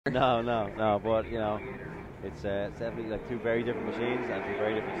No, but you know, it's definitely like two very different machines and two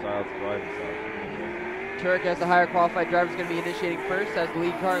very different styles of driving. So, Tuerck, as the higher qualified driver, is going to be initiating first as the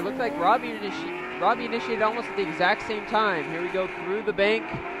lead car. It looks like Robbie initiated almost at the exact same time. Here we go through the bank.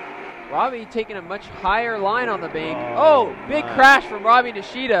 Robbie taking a much higher line on the bank. Oh, big crash from Robbie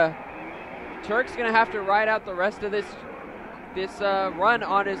Nishida. Tuerck's going to have to ride out the rest of this run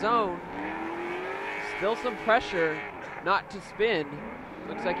on his own. Still some pressure not to spin.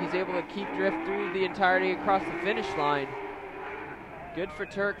 Looks like he's able to keep drift through the entirety across the finish line. Good for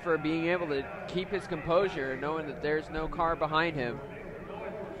Tuerck for being able to keep his composure, knowing that there's no car behind him.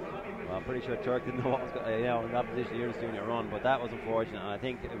 Well, I'm pretty sure Tuerck didn't know what was going, in that position he was doing a run, but that was unfortunate. And I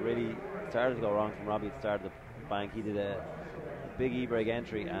think it really started to go wrong from Robbie at the start of the bank. He did a big e-brake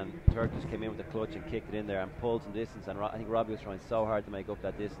entry, and Tuerck just came in with the clutch and kicked it in there and pulled some distance. And I think Robbie was trying so hard to make up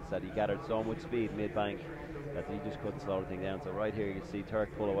that distance that he gathered so much speed mid-bank that he just couldn't slow the thing down. So right here you can see Tuerck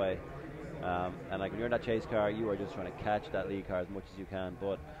pull away. And like when you're in that chase car, you are just trying to catch that lead car as much as you can.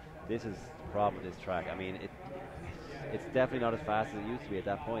 But this is the problem with this track. I mean, it's definitely not as fast as it used to be at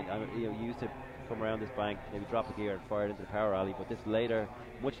that point. You used to come around this bank, maybe drop a gear and fire it into the power alley. But this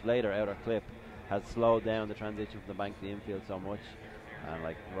much later outer clip has slowed down the transition from the bank to the infield so much. And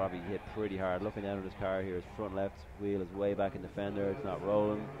like Robbie hit pretty hard. Looking down at his car here, his front left wheel is way back in the fender. It's not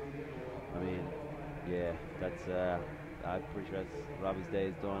rolling. I mean, yeah, that's. I'm pretty sure that's Robbie's day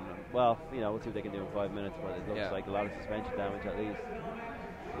is done. Well, we'll see what they can do in 5 minutes, but it looks like a lot of suspension damage at least.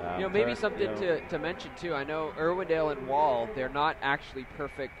 Maybe something to mention too. I know Irwindale and Wall, they're not actually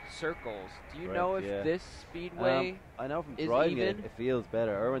perfect circles. Do you know if this speedway I know from is driving even? it feels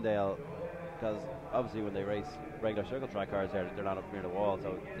better. Irwindale, because obviously when they race regular circle track cars, they're not up near the wall,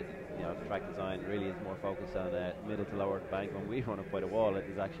 so the track design really is more focused on middle to lower bank. When we run up by the wall, it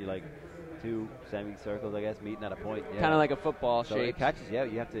is actually like two semicircles, I guess, meeting at a point. Yeah. Kind of like a football so shape. It catches you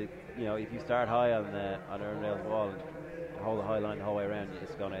out. You have to, if you start high on Irwindale's wall and hold the high line the whole way around,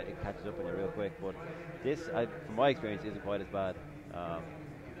 it catches up on you real quick. But this, from my experience, isn't quite as bad.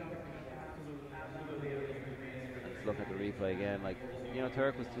 Let's look at the replay again. Like,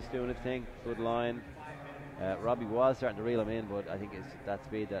 Tuerck was just doing his thing, good line. Robbie was starting to reel him in, but I think it's that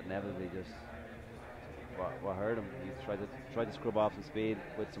speed that inevitably just what hurt him. He tried to scrub off some speed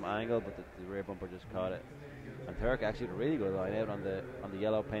with some angle, but the rear bumper just caught it. And Tuerck actually had a really good line out on the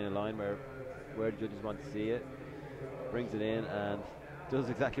yellow painted line where the judges want to see it. Brings it in and does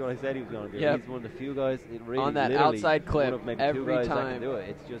exactly what I said he was going to do. He's one of the few guys on that outside clip one of maybe every two guys time that can do it.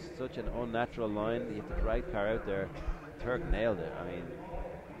 It's just such an unnatural line. You have to drag the car out there. Tuerck nailed it. I mean,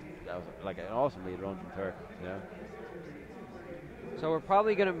 that was like an awesome lead run from Tuerck. So we're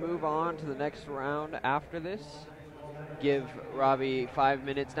probably going to move on to the next round after this. Give Robbie 5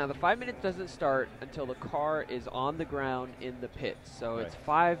 minutes. Now the 5 minutes doesn't start until the car is on the ground in the pits. So it's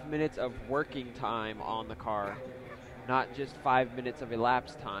 5 minutes of working time on the car, not just 5 minutes of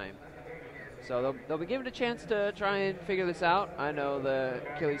elapsed time. So they'll be given a chance to try and figure this out. I know the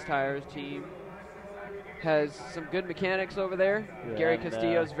Achilles Tires team has some good mechanics over there. Gary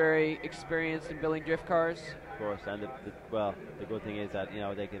Castillo's very experienced in building drift cars. Of course, and the good thing is that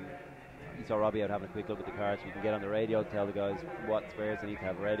they can. You saw Robbie out having a quick look at the car, so you can get on the radio, tell the guys what spares they need to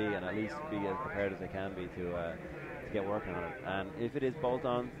have ready, and at least be as prepared as they can be to get working on it. And if it is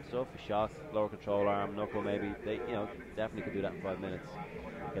bolt-on stuff, shock, lower control arm, knuckle, maybe they definitely could do that in 5 minutes.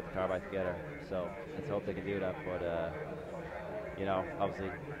 Get the car back together. So let's hope they can do that. But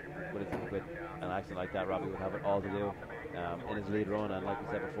obviously, with an accident like that, Robbie would have it all to do in his lead run. And like we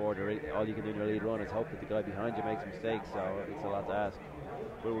said before, all you can do in your lead run is hope that the guy behind you makes mistakes. So it's a lot to ask.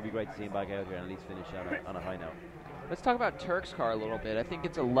 But it would be great to see him back out here and at least finish on a high note. Let's talk about Tuerck's car a little bit. I think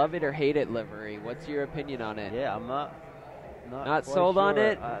it's a love it or hate it livery. What's your opinion on it? Yeah, I'm not sold sure on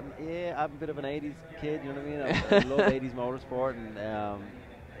it. I'm a bit of an 80s kid, you know what I mean? I love 80s motorsport and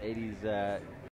 80s